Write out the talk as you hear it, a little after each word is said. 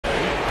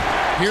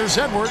Here's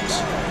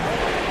Edwards.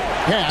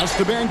 Pass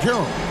to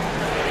Banchero.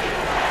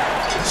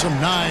 Some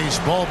nice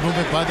ball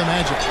movement by the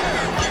Magic.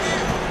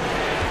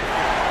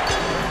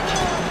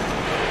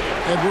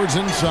 Edwards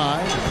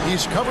inside.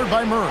 He's covered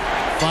by Murray.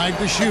 5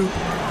 to shoot.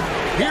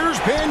 Here's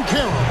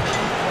Banchero.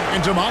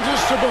 And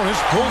Domantas Sabonis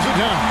pulls it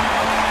down.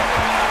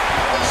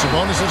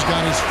 Sabonis has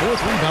got his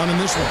 4th rebound in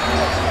this one.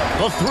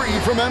 A 3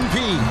 from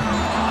MP.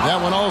 That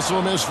one also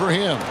a miss for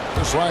him,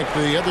 just like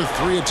the other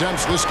 3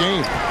 attempts this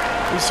game.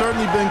 He's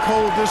certainly been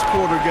cold this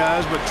quarter,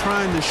 guys, but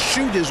trying to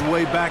shoot his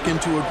way back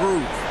into a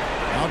groove.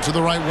 Out to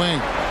the right wing.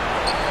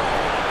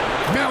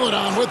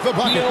 Maledon with the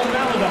bucket.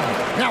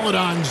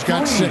 Maledon's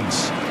got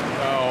 6.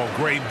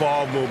 Great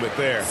ball movement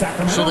there.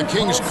 So the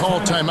Kings call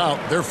timeout.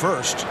 They're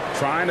first.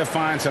 Trying to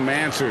find some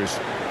answers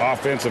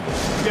offensively.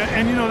 Yeah,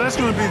 and you know, that's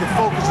going to be the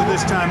focus of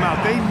this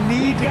timeout. They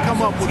need to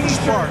come up with a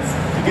spark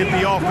to get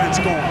the offense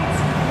going.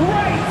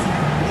 Right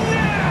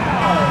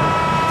now!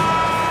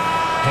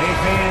 Hey,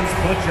 fans,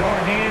 put your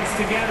hands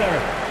together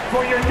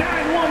for your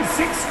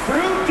 916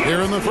 crew.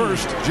 Here in the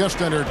first,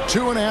 just under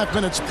 2.5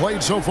 minutes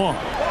played so far.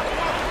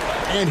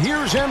 And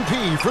here's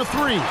MP for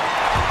 3.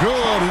 Good,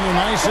 and a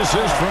nice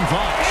assist from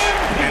Fox.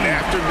 And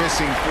after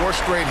missing 4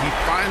 straight, he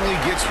finally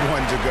gets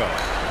 1 to go.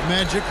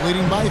 Magic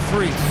leading by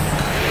 3.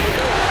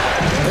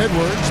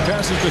 Edwards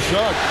passes to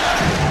Suggs.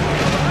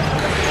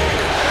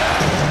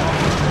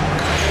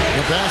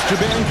 The pass to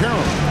Banchero.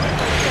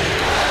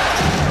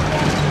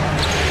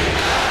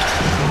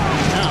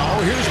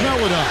 Now here's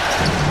Maledon.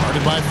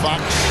 Guarded by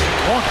Fox.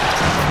 Walker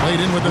laid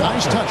in with a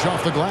nice touch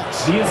off the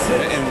glass.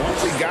 And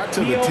once he got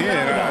to the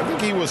 10, I think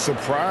he was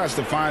surprised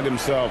to find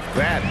himself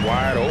that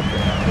wide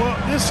open. Well,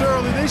 this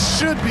early, they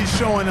should be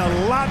showing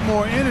a lot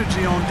more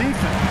energy on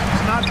defense.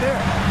 It's not there.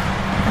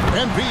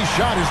 MP's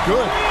shot is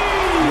good.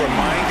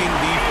 Reminding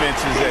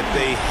defenses that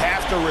they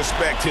have to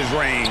respect his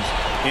range.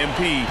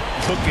 MP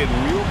looking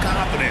real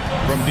confident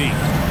from deep.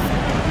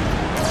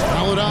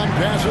 Maledon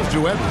passes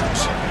to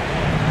Edwards.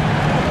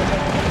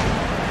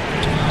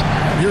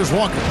 Here's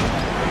Walker.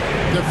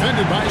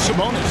 Defended by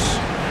Sabonis.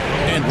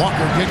 And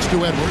Walker kicks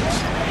to Edwards.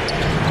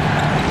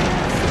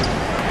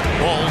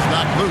 Ball's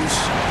knocked loose.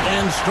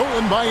 And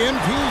stolen by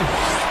MP.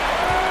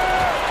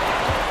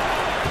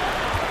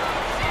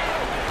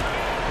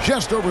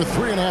 Just over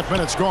 3.5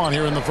 minutes gone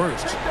here in the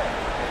first.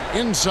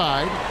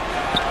 Inside.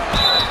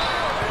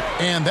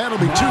 And that'll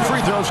be 2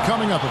 free throws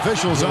coming up.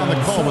 Officials on the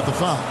call with the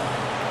foul.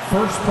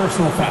 First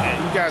personal foul.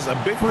 You guys, a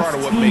big part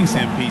of what makes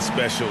MP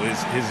special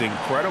is his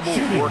incredible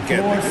work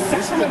ethic.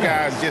 This is the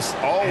guy just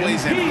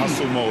always in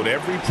hustle mode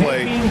every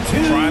play,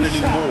 trying to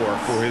do more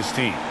for his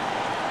team.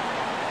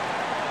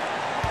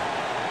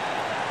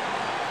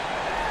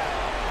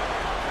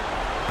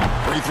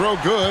 Free throw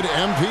good,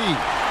 MP.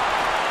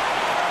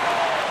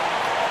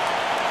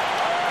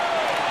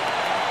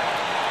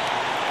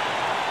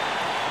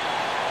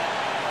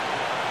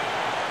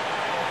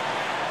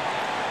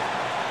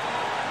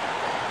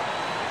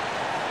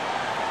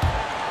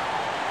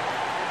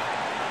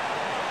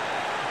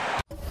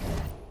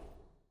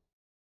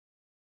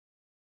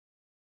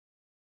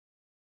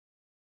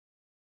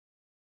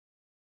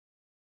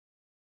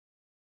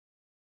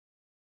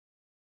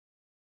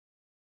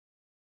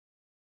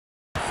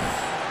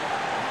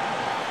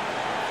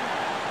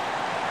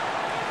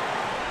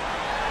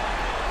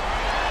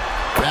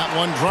 That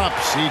one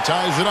drops. He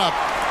ties it up.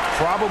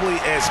 Probably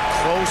as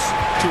close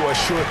to a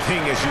sure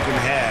thing as you can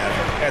have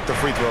at the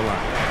free throw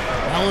line.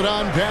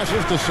 Maledon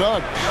passes to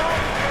Suggs.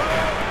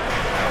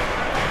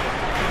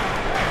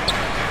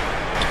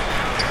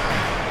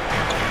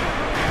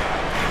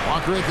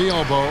 Walker at the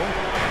elbow.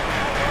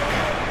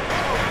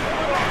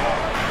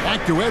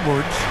 Back to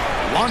Edwards.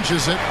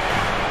 Launches it.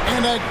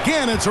 And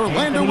again, it's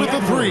Orlando with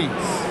the 3.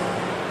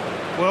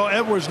 Well,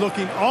 Edwards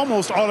looking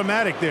almost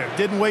automatic there.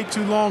 Didn't wait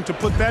too long to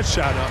put that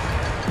shot up.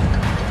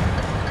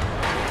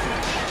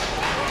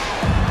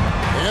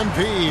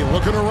 MP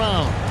looking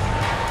around.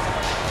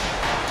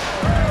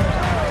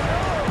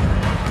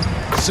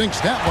 Sinks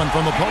that one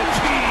from the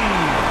post.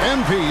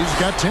 MP's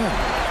got 10.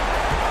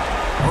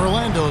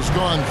 Orlando's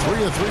gone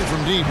 3 of 3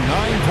 from deep. 9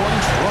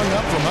 points run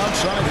up from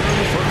outside here in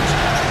the first.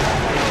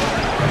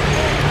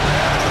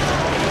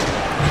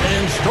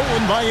 And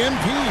stolen by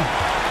MP.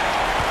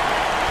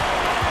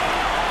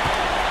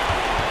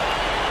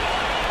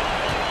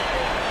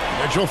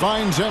 Mitchell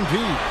finds MP.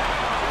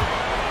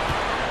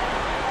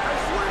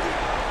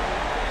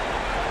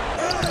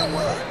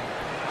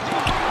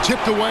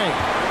 Tipped away.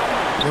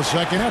 The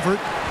second effort.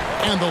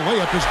 And the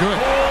layup is good.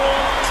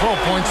 12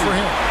 points for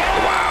him.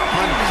 Wow,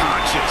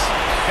 unconscious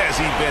has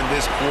he been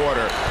this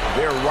quarter.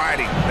 They're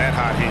riding that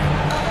hot hand.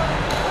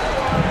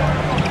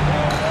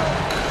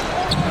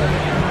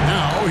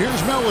 Now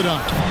here's Maledon.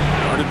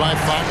 Guarded by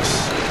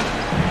Fox.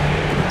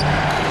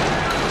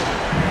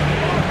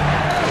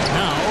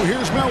 Now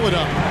here's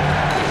Maledon.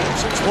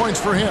 6 points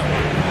for him.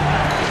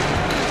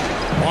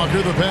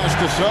 Walker the pass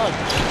to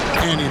Suggs.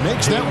 And he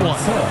makes that one.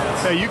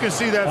 Hey, you can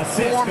see that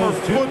former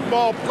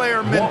football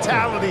player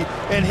mentality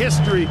and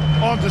history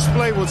on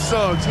display with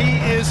Suggs. He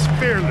is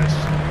fearless.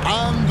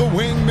 On the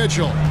wing,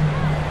 Mitchell.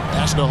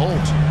 Pass to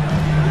Holt.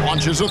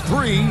 Launches a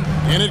three,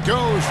 and it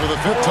goes for the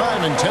 5th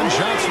time in 10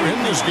 shots for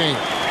him this game.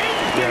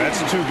 Yeah, that's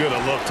too good a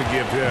look to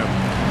give him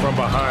from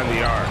behind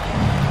the arc.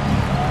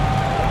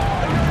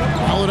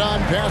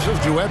 Maledon passes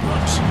to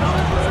Edwards.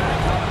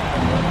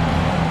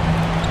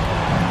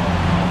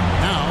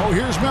 Now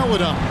here's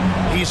Maledon.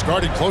 He's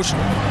guarded closely.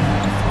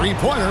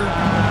 Three-pointer.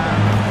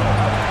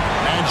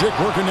 Magic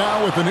working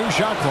now with the new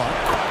shot clock.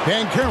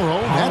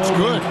 Banchero, that's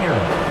good.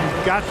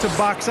 You've got to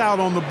box out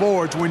on the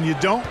boards. When you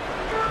don't,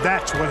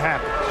 that's what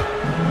happens.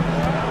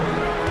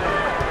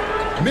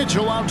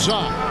 Mitchell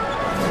outside.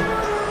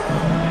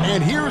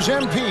 And here's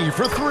MP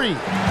for three.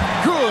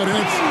 Good, and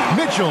it's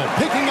Mitchell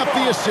picking up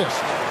the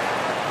assist.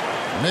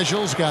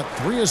 Mitchell's got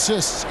 3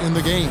 assists in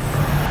the game.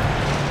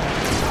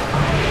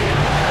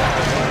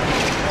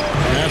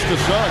 Pass to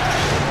Suggs.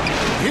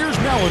 Here's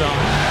Maledon.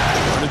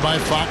 Guarded by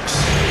Fox.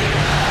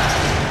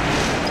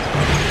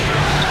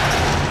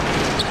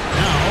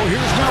 Now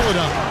here's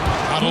Maledon.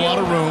 Not a lot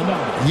of room.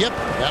 Yep,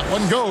 that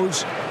one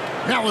goes.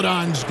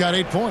 Maledon's got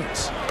 8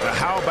 points.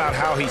 How about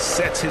how he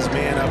sets his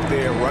man up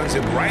there, runs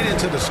him right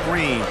into the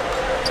screen,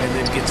 and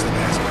then gets the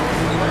basket.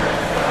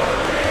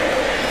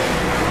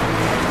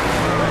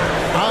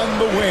 On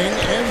the wing,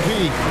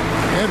 MP.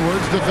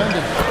 Edwards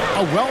defending.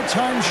 A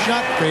well-timed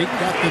shot fake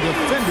got the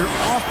defender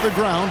off the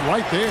ground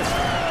right there.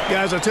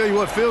 Guys, I tell you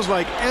what, feels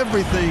like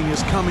everything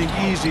is coming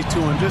easy to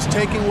him. Just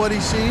taking what he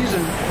sees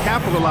and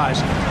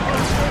capitalizing.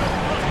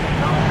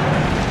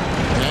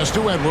 Pass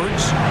to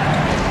Edwards.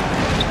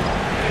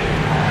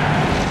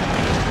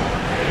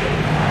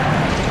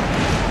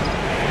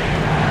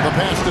 The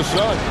pass to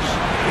Suggs.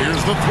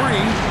 Here's the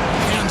three.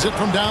 Hands it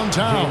from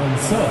downtown.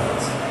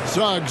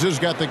 Suggs has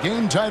got the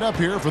game tied up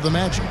here for the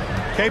Magic.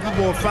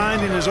 Capable of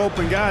finding his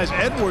open guys.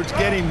 Edwards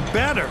getting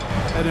better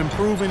at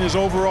improving his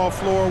overall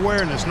floor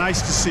awareness.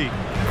 Nice to see.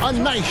 A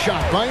nice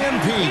shot by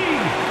MP.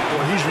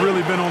 Boy, he's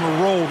really been on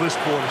a roll this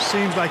quarter.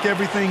 Seems like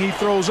everything he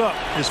throws up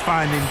is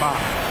finding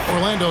bottom.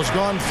 Orlando's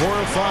gone 4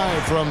 of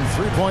 5 from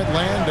three-point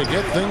land to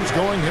get things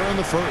going here in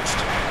the first.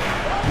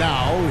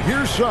 Now,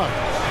 here's Suggs.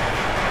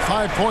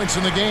 5 points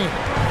in the game.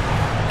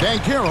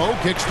 Banchero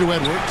kicks to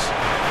Edwards.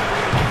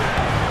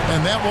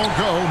 And that won't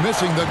go,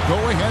 missing the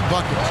go-ahead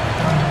bucket.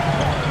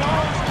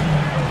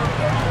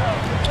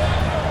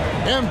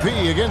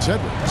 MP against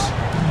Edwards.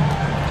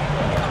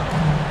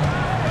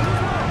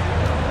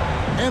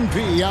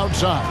 MP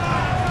outside.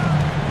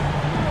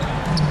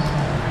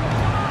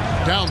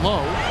 Down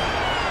low.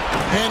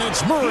 And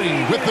it's Murray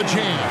with the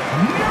jam.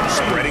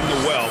 Spreading the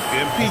wealth.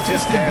 MP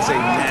just has a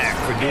knack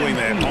for doing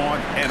that on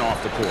and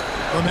off the court.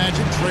 The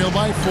Magic trail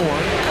by 4.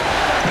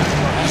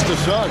 Pass to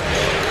Suggs.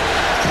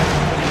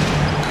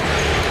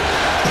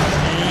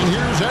 And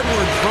here's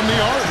Edwards from the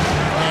arc.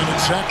 And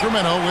it's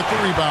Sacramento with the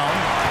rebound.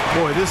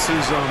 Boy, this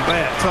is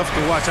bad. Tough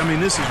to watch. I mean,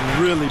 this is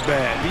really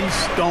bad. He's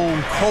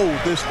stone cold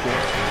this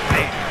quarter.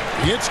 Man.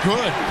 It's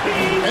good.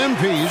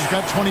 MP's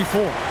got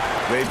 24.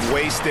 They've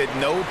wasted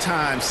no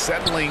time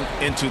settling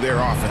into their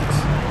offense.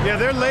 Yeah,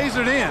 they're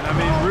lasered in. I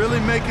mean, really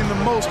making the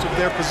most of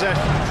their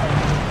possession.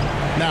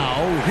 Now,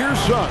 here's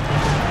Suggs.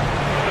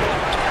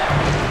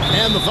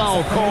 And the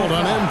foul called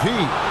on MP.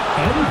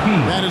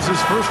 That is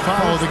his first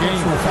foul of the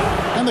game.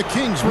 And the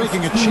Kings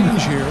making a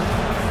change here.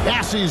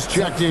 Bassey's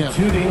checked in.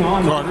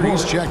 Carter,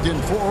 he's checked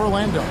in for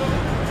Orlando.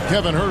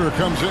 Kevin Huerter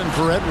comes in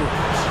for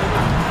Edwards.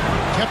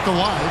 Kept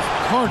alive,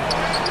 Carter.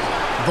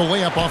 The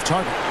layup off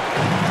target.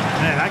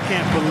 Man, I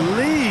can't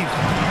believe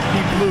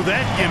he blew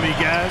that gimme,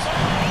 guys.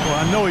 Well,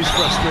 I know he's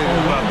frustrated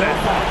about that.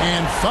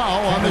 And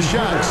foul on the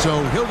shot,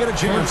 so he'll get a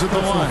chance at the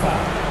line.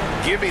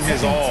 Giving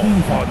his all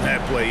on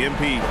that play.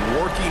 MP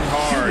working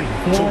hard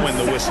to win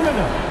the whistle.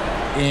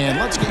 And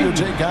let's get your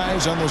take,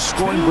 guys, on the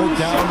scoring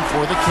breakdown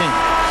for the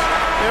Kings.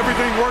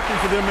 Everything working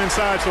for them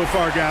inside so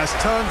far, guys.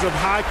 Tons of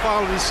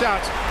high-quality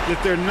shots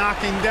that they're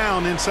knocking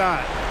down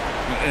inside.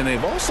 And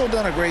they've also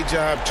done a great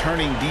job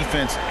turning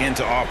defense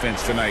into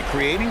offense tonight,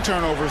 creating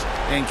turnovers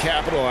and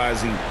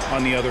capitalizing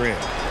on the other end.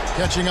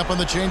 Catching up on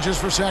the changes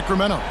for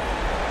Sacramento.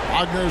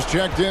 Wagner's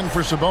checked in for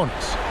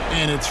Sabonis.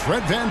 And it's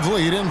Fred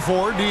VanVleet in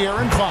for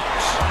De'Aaron Fox.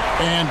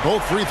 And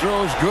both free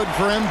throws good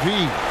for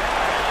MP.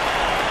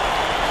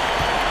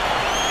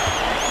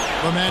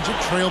 The Magic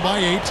trail by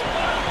 8.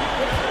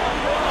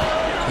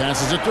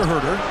 Passes it to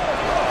Huerter.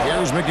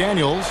 Here's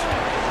McDaniels.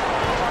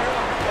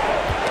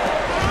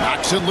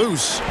 Knocks it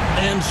loose.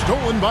 And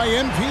stolen by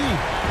MP.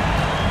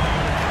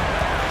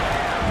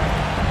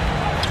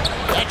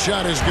 That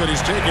shot is good.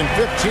 He's taken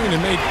 15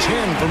 and made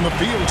 10 from the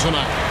field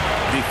tonight.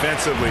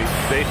 Defensively,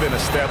 they've been a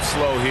step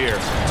slow here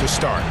to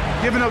start.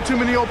 Giving up too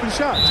many open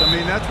shots. I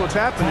mean, that's what's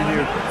happening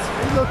here.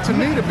 They look to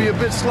me to be a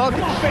bit sluggish.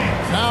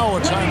 Now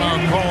a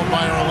timeout called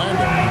by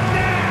Orlando.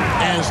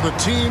 As the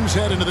teams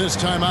head into this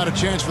timeout, a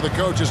chance for the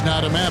coaches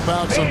now to map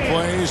out some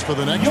plays for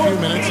the next few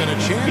minutes and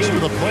a chance for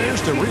the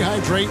players to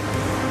rehydrate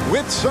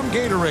with some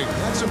Gatorade.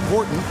 That's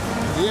important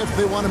if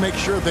they want to make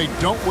sure they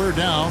don't wear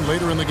down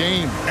later in the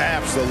game.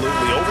 Absolutely.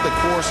 Over the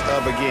course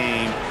of a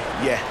game,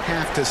 you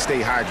have to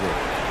stay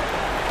hydrated.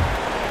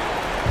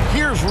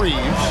 Here's Reeves.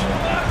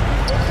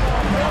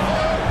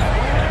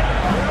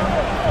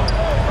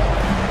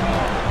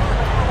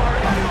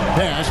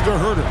 to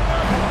Herter.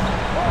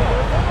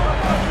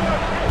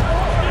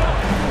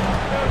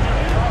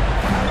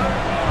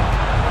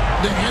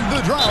 To end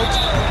the drought.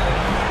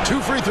 2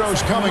 free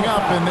throws coming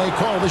up, and they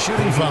call the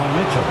shooting foul.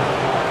 Mitchell.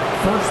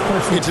 First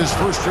person. It's his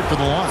first trip to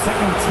the line.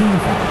 Second team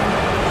foul.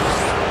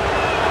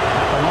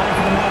 At the line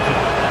for the Magic.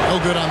 No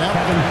good on that.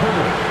 Kevin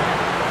Herter.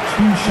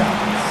 2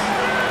 shots.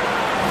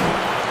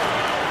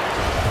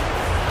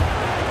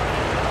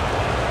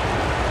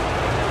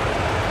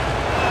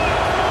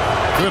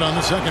 Good on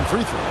the second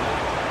free throw.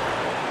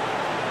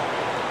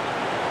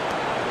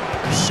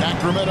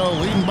 Sacramento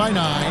leading by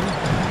 9.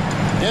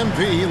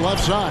 MP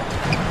left side.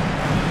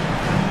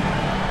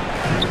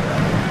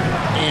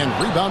 And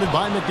rebounded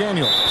by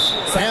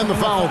McDaniels. And the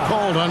foul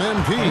called on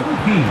MP.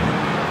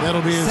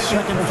 That'll be his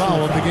second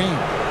foul of the game.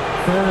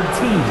 Third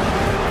team.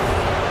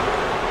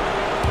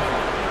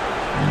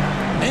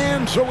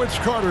 And so it's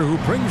Carter who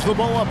brings the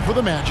ball up for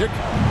the Magic.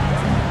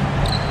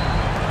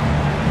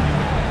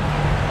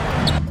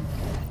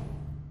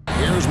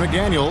 Here's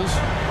McDaniels.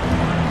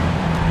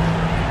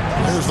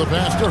 There's the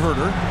pass to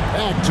Herter.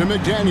 Back to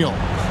McDaniels.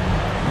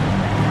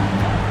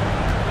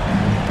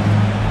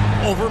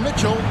 Over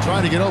Mitchell,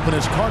 trying to get open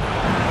as Carter.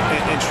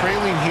 And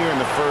trailing here in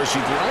the first,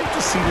 you'd like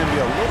to see them be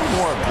a little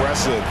more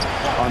aggressive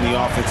on the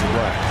offensive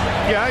glass.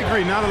 Yeah, I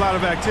agree. Not a lot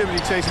of activity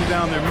chasing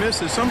down their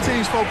misses. Some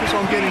teams focus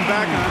on getting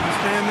back, and I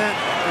understand that,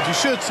 but you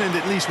should send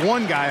at least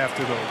one guy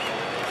after those.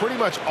 Pretty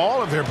much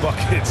all of their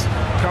buckets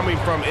coming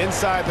from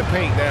inside the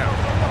paint down.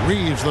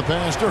 Reeves the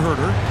pass to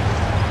Herter.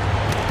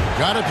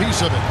 Got a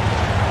piece of it.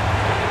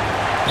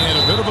 And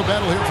a bit of a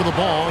battle here for the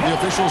ball. The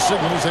official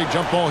signals a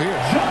jump ball here.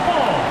 Jump ball.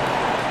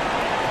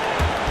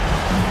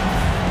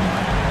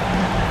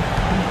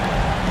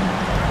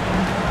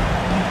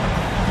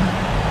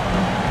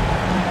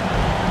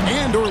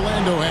 And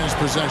Orlando has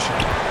possession.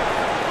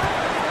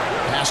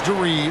 Pass to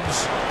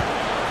Reeves.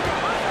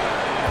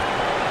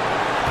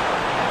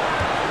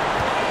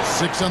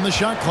 6 on the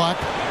shot clock.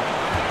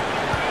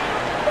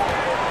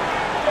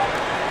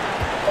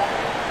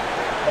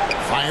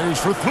 Fires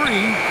for 3.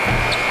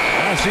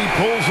 As he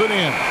pulls it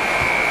in.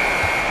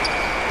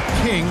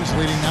 Kings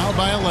leading now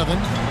by 11.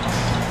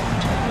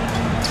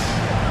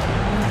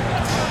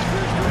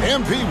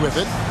 MP with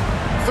it.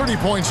 30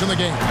 points in the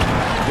game.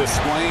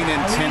 Displaying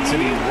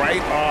intensity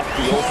right off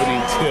the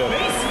opening tip,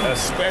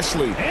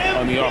 especially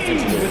on the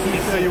offensive end.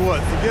 I tell you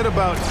what, forget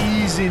about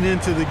easing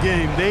into the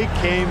game. They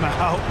came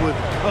out with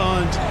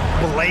guns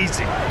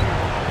blazing.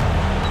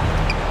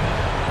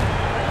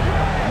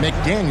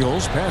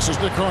 McDaniels passes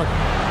to Carter.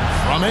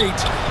 From 8,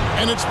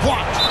 and it's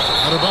blocked.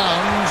 Out of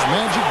bounds,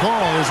 Magic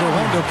ball as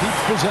Orlando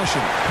keeps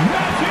possession.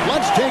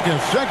 Let's take a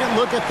second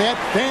look at that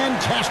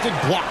fantastic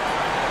block.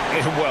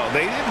 Well,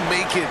 they didn't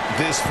make it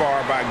this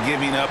far by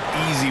giving up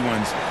easy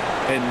ones,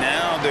 and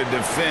now their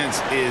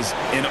defense is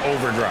in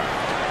overdrive.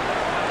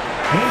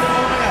 In the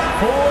lineup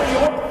for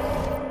your